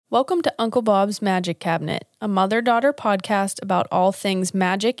Welcome to Uncle Bob's Magic Cabinet, a mother-daughter podcast about all things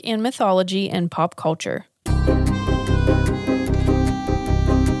magic and mythology and pop culture.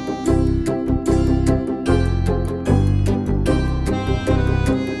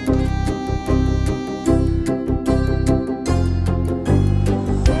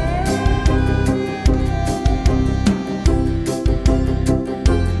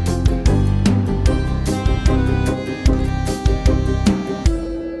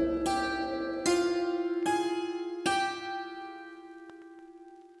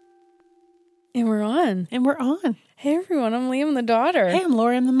 And we're on. Hey everyone, I'm Liam the daughter. Hey, I'm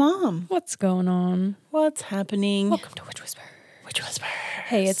Laura, I'm the mom. What's going on? What's happening? Welcome to Witch Whisper. Witch Whisper.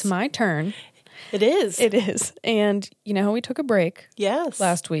 Hey, it's my turn. It is. It is. And you know how we took a break? Yes.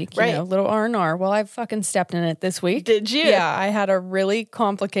 Last week, right. You know, little R&R. Well, I fucking stepped in it this week. Did you? Yeah, I had a really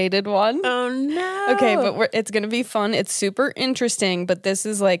complicated one. Oh no. Okay, but it's going to be fun. It's super interesting, but this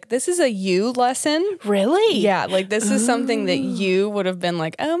is a you lesson. Really? Yeah, like this is something that you would have been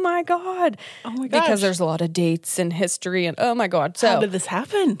like, oh my God. Oh my gosh. Because there's a lot of dates and history and oh my God. So how did this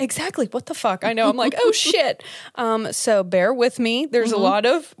happen? Exactly. What the fuck? I know. I'm like, oh shit. So bear with me. There's a lot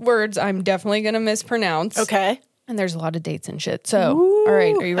of words I'm definitely going to mispronounce. Okay. And there's a lot of dates and shit. So, all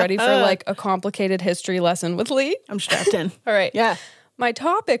right. Are you ready for like a complicated history lesson with Lee? I'm strapped in. All right. Yeah. My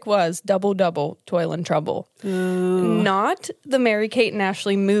topic was Double Double, Toil and Trouble. Ooh. Not the Mary-Kate and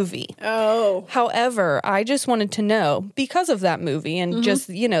Ashley movie. Oh. However, I just wanted to know, because of that movie and just,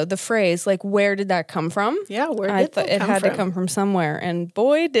 you know, the phrase, like, where did that come from? Yeah, where did I that thought it come had from? to come from somewhere. And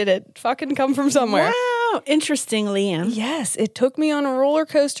boy, did it fucking come from somewhere. Wow. Interesting, Liam. Yes, it took me on a roller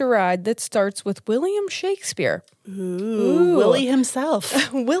coaster ride that starts with William Shakespeare. Ooh. Willie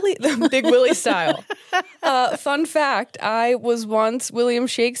himself. Willie, the Big Willie style. Fun fact, I was once William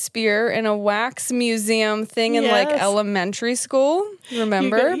Shakespeare in a wax museum thing in like elementary school.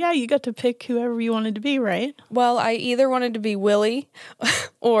 Remember? You got to pick whoever you wanted to be, right? Well, I either wanted to be Willie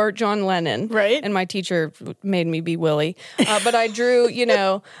or John Lennon. Right. And my teacher made me be Willie. But I drew, you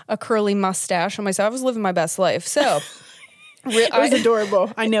know, a curly mustache on myself. I was living my best life. So... It was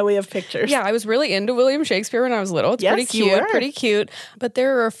adorable. I know we have pictures. Yeah, I was really into William Shakespeare when I was little. It's yes, pretty cute, pretty cute. But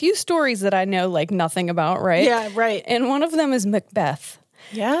there are a few stories that I know like nothing about, right? Yeah, right. And one of them is Macbeth.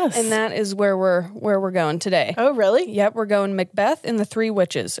 Yes. And that is where we're going today. Oh, really? Yep, we're going Macbeth and the Three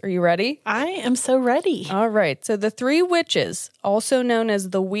Witches. Are you ready? I am so ready. All right. So the Three Witches, also known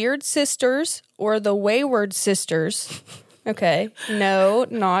as the Weird Sisters or the Wayward Sisters. Okay. No,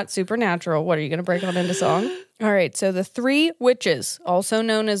 not supernatural. What, are you going to break out into song? All right. So the Three Witches, also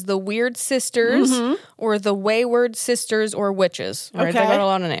known as the Weird Sisters or the Wayward Sisters or Witches. All right. They got a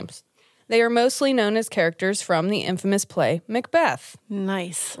lot of names. They are mostly known as characters from the infamous play Macbeth.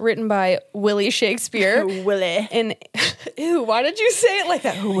 Nice. Written by Willie Shakespeare. Willie. And, ew, why did you say it like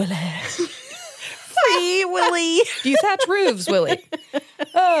that? Willie. Free Willie. You thatch roofs, Willie.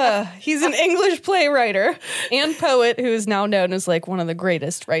 He's an English playwright and poet who is now known as like one of the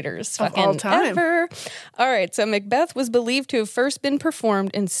greatest writers of all time ever. All right, so Macbeth was believed to have first been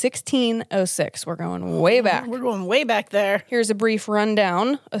performed in 1606. We're going way back. We're going way back there. Here's a brief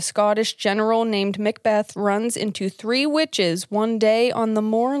rundown. A Scottish general named Macbeth runs into three witches one day on the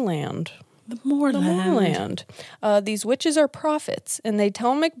moorland. The moorland. These witches are prophets, and they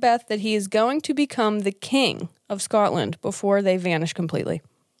tell Macbeth that he is going to become the king of Scotland before they vanish completely.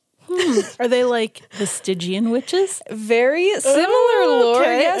 Are they like the Stygian witches? Very similar lore.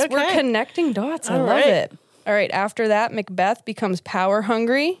 Okay, Yes, okay. we're connecting dots. I love it. All right, after that, Macbeth becomes power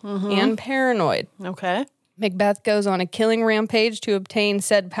hungry and paranoid. Okay. Macbeth goes on a killing rampage to obtain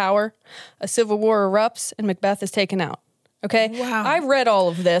said power. A civil war erupts, and Macbeth is taken out. Okay. Wow. I read all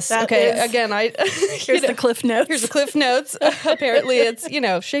of this. That okay. is, Again, here's the Cliff Notes. Here's the Cliff Notes. Apparently, it's, you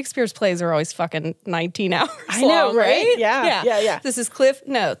know, Shakespeare's plays are always fucking 19 hours I know, long, right? Yeah. This is Cliff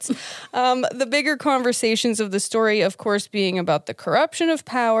Notes. The bigger conversations of the story, of course, being about the corruption of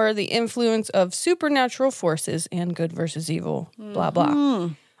power, the influence of supernatural forces, and good versus evil. Blah blah.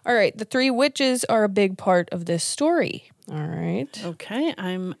 All right. The Three Witches are a big part of this story. All right. Okay,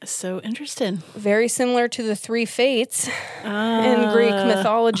 I'm so interested. Very similar to the Three Fates in Greek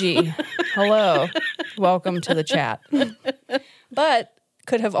mythology. Hello. Welcome to the chat. But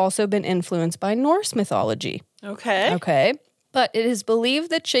could have also been influenced by Norse mythology. Okay. But it is believed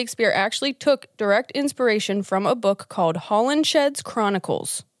that Shakespeare actually took direct inspiration from a book called Holinshed's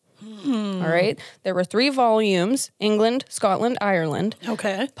Chronicles. All right. There were 3 volumes, England, Scotland, Ireland.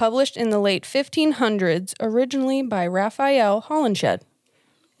 Okay. Published in the late 1500s, originally by Raphael Holinshed.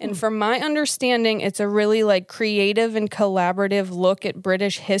 And from my understanding, it's a really like creative and collaborative look at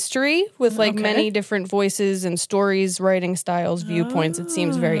British history with like many different voices and stories, writing styles, viewpoints. It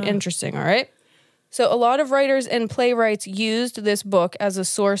seems very interesting. All right. So a lot of writers and playwrights used this book as a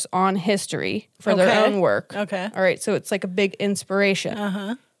source on history for their own work. Okay. All right. So it's like a big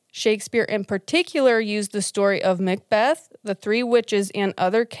inspiration. Shakespeare in particular used the story of Macbeth, the three witches, and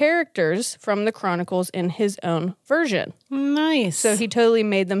other characters from the Chronicles in his own version. Nice. So he totally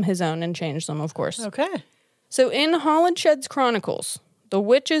made them his own and changed them, of course. Okay. So in Holinshed's Chronicles, the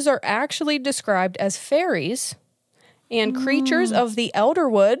witches are actually described as fairies and creatures of the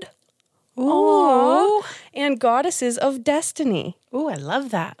Elderwood. Ooh. And goddesses of destiny. Ooh, I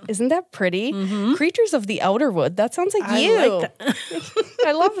love that. Isn't that pretty? Creatures of the Elderwood. That sounds like you. I like that.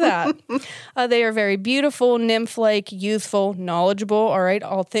 I love that. They are very beautiful, nymph-like, youthful, knowledgeable. All right,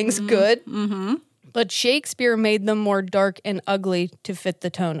 all things good. But Shakespeare made them more dark and ugly to fit the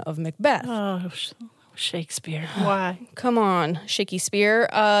tone of Macbeth. Oh, Shakespeare. Why? Come on, Shakespeare.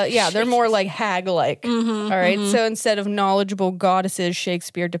 Yeah, they're more like hag-like. All right, so instead of knowledgeable goddesses,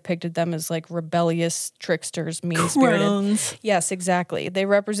 Shakespeare depicted them as like rebellious tricksters, mean-spirited. Crones. Yes, exactly. They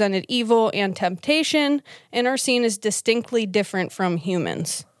represented evil and temptation and are seen as distinctly different from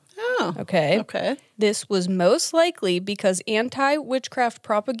humans. Oh. Okay. Okay. This was most likely because anti-witchcraft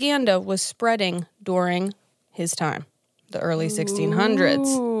propaganda was spreading during his time, the early 1600s.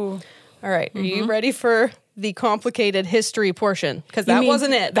 Ooh. All right. Are you ready for the complicated history portion? Because that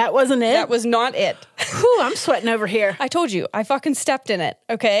wasn't it. That wasn't it? That was not it. Whew, I'm sweating over here. I told you. I fucking stepped in it.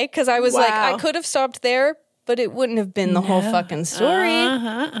 Okay. Because I was like, I could have stopped there, but it wouldn't have been the whole fucking story.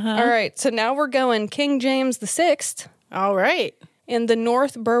 All right. So now we're going King James VI All right. and the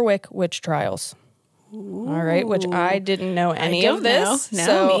North Berwick witch trials. All right, which I didn't know any of this. No,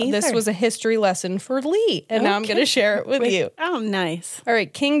 so me this either. was a history lesson for Lee, and now I'm going to share it with you. Oh, nice. All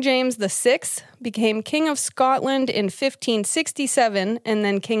right, King James VI became King of Scotland in 1567 and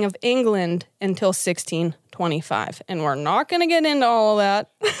then King of England until 1625. And we're not going to get into all of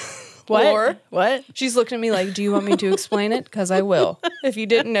that. What? What? She's looking at me like, do you want me to explain it? Because I will. If you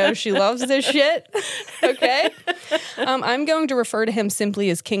didn't know, she loves this shit. Okay? I'm going to refer to him simply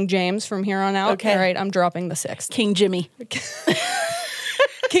as King James from here on out. Okay. All right, I'm dropping the sixth. King Jimmy.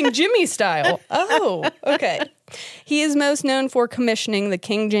 King Jimmy style. Oh, okay. He is most known for commissioning the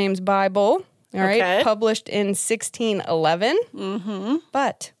King James Bible, all right, Okay. published in 1611.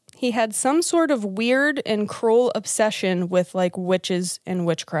 But he had some sort of weird and cruel obsession with like witches and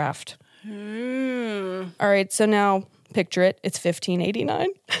witchcraft. All right, so now picture it. It's 1589.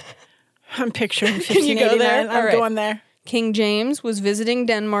 I'm picturing Can you go 1589. there? I'm All right. going there. King James was visiting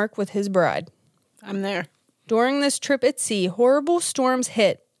Denmark with his bride. I'm there. During this trip at sea, horrible storms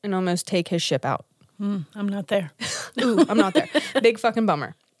hit and almost take his ship out. I'm not there. Ooh, I'm not there. Big fucking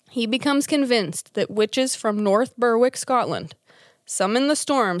bummer. He becomes convinced that witches from North Berwick, Scotland, summoned the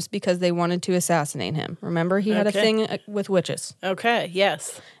storms because they wanted to assassinate him. Remember, he had a Okay. thing with witches. Okay,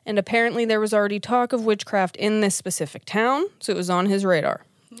 yes. And apparently there was already talk of witchcraft in this specific town, so it was on his radar.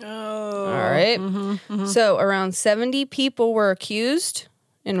 Oh. All right. So around 70 people were accused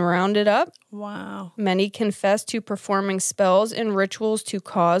and rounded up. Wow. Many confessed to performing spells and rituals to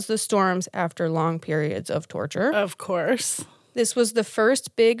cause the storms after long periods of torture. Of course. This was the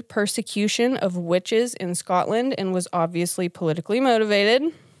first big persecution of witches in Scotland and was obviously politically motivated.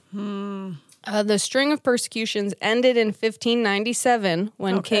 The string of persecutions ended in 1597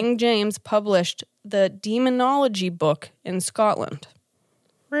 when King James published the Demonology book in Scotland.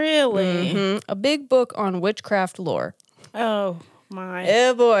 Really? A big book on witchcraft lore. Oh, my.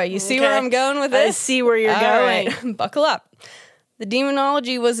 Oh boy, you see where Okay. I'm going with I this? see where you're All going. right, buckle up. The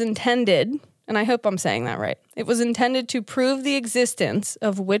demonology was intended, and I hope I'm saying that right, it was intended to prove the existence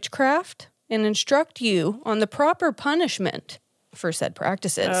of witchcraft and instruct you on the proper punishment for said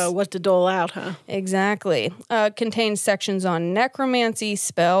practices. What to dole out, huh? Exactly. Contains sections on necromancy,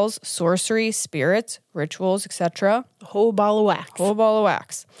 spells, sorcery, spirits, rituals, etc. A whole ball of wax. Whole ball of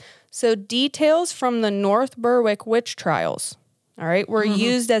wax. So details from the North Berwick witch trials, all right, were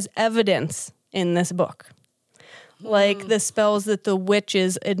used as evidence in this book. Like the spells that the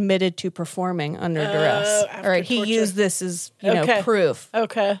witches admitted to performing under duress. after All right, he torture. used this as, Okay. proof.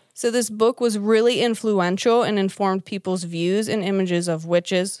 Okay. So this book was really influential and informed people's views and images of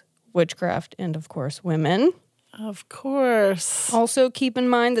witches, witchcraft, and of course, women. Of course. Also, keep in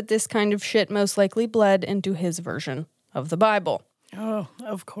mind that this kind of shit most likely bled into his version of the Bible. Oh,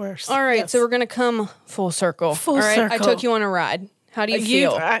 of course. All right, Yes. so we're going to come full circle. Full All right, I circle. took you on a ride. How do you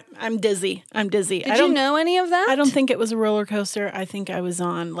feel? I'm dizzy. Did you know any of that? I don't think it was a roller coaster. I think I was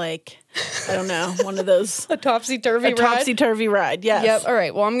on like, I don't know, one of those. A topsy-turvy ride? Topsy-turvy ride, yes. Yep. All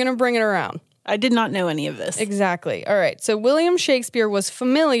right. Well, I'm going to bring it around. I did not know any of this. Exactly. All right. So William Shakespeare was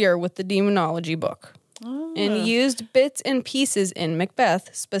familiar with the demonology book and used bits and pieces in Macbeth,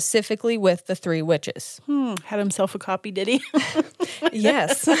 specifically with the three witches. Had himself a copy, did he?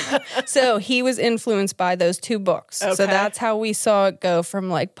 Yes. So he was influenced by those two books. Okay. So that's how we saw it go from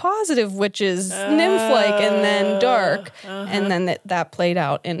like positive witches, nymph-like, and then dark. And then that played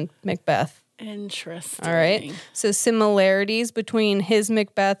out in Macbeth. Interesting. All right. So similarities between his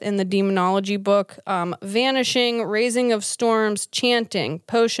Macbeth and the demonology book: vanishing, raising of storms, chanting,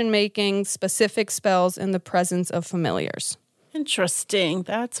 potion making, specific spells, and the presence of familiars. Interesting.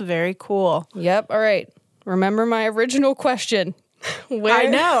 That's very cool. Yep. All right. Remember my original question. Where? I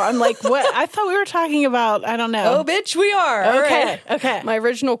know. I'm like, what? I thought we were talking about, I don't know. Oh, bitch, we are. All Okay. right. Okay. My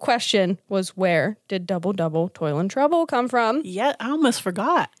original question was, where did Double Double, Toil and Trouble come from? Yeah, I almost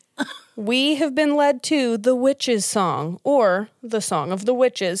forgot. We have been led to the Witches' Song, or the Song of the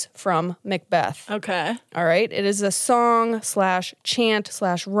Witches from Macbeth. Okay. All right. It is a song / chant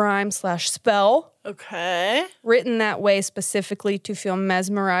 / rhyme / spell Okay. written that way specifically to feel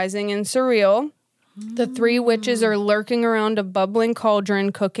mesmerizing and surreal. The three witches are lurking around a bubbling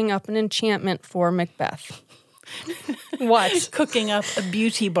cauldron, cooking up an enchantment for Macbeth. What? Cooking up a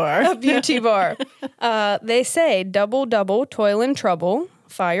beauty bar. A beauty bar. They say, double, double, toil and trouble,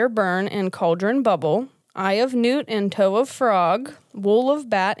 fire burn and cauldron bubble, eye of newt and toe of frog, wool of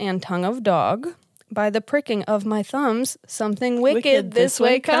bat and tongue of dog. By the pricking of my thumbs, something wicked this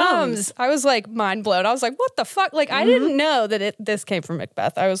way comes. I was like mind blown. I was like, what the fuck? Like, I didn't know that this came from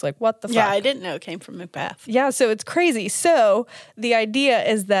Macbeth. I was like, what the fuck? Yeah, I didn't know it came from Macbeth. Yeah, so it's crazy. So the idea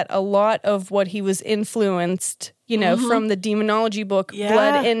is that a lot of what he was influenced, from the demonology book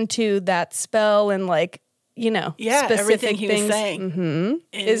bled into that spell and like, specific everything he things. was saying. Mm-hmm.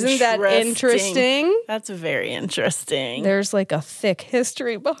 Isn't that interesting? That's very interesting. There's like a thick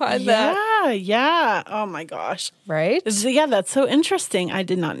history behind that. Yeah. Oh my gosh. Right? Yeah, that's so interesting. I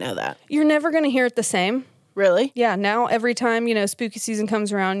did not know that. You're never going to hear it the same. Really? Yeah, now every time, spooky season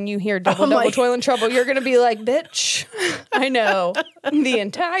comes around and you hear double, toil and trouble, you're going to be like, bitch, I know the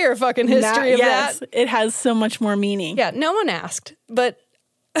entire fucking history of that. It has so much more meaning. Yeah, no one asked, but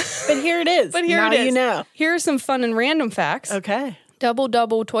here it is. But here now it is. You know. Here are some fun and random facts. Okay. Double,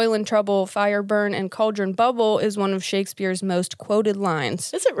 double, toil and trouble, fire burn, and cauldron bubble is one of Shakespeare's most quoted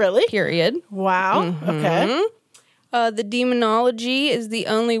lines. Is it really? Period. Wow. Mm-hmm. Okay. The Demonology is the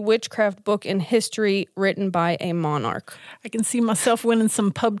only witchcraft book in history written by a monarch. I can see myself winning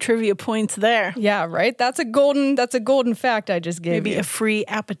some pub trivia points there. Yeah, right? That's a golden fact I just gave Maybe you. a free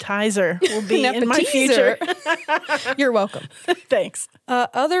appetizer will be An in my future. You're welcome. Thanks.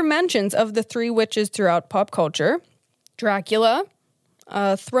 Other mentions of the three witches throughout pop culture: Dracula,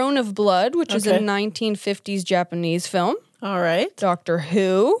 Throne of Blood, which is a 1950s Japanese film. All right. Doctor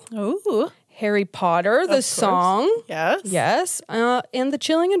Who. Ooh. Harry Potter, the song. Yes. Yes. And The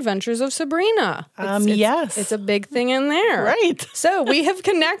Chilling Adventures of Sabrina. Yes. It's a big thing in there. Right. So we have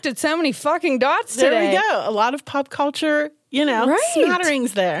connected so many fucking dots there today. There we go. A lot of pop culture,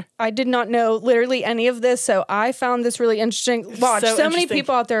 smatterings there. I did not know literally any of this, so I found this really interesting. Watch, so many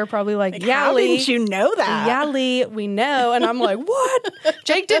people out there are probably like, how Lee. didn't you know that? Yeah, Lee, we know. And I'm like, what?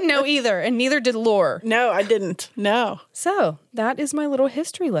 Jake didn't know either, and neither did Lore. No, I didn't. No. So that is my little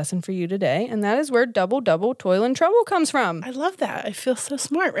history lesson for you today, and that is where double, double, toil and trouble comes from. I love that. I feel so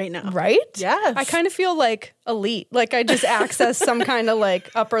smart right now. Right? Yes. I kind of feel like elite. Like I just access some kind of like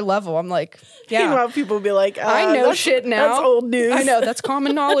upper level. I'm like, yeah. Meanwhile, people will be like, I know shit now. That's old news. I know. That's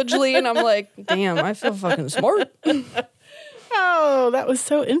common knowledge, Lee. And I'm like, damn, I feel fucking smart. Oh, that was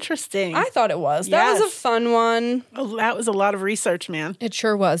so interesting. I thought it was. That was a fun one. Oh, that was a lot of research, man. It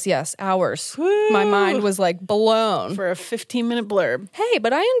sure was, yes. Hours. Woo. My mind was like blown. For a 15-minute blurb. Hey,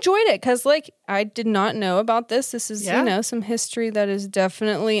 but I enjoyed it because I did not know about this. This is, some history that is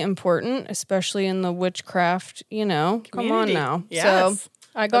definitely important, especially in the witchcraft, Community. Come on now. Yes. So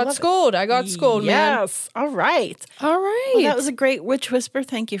I got schooled. Man. Yes. All right. Well, that was a great Witch Whisper.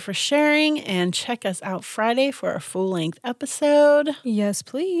 Thank you for sharing. And check us out Friday for a full-length episode. Yes,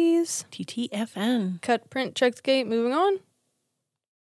 please. TTFN. Cut, print, check the gate. Moving on.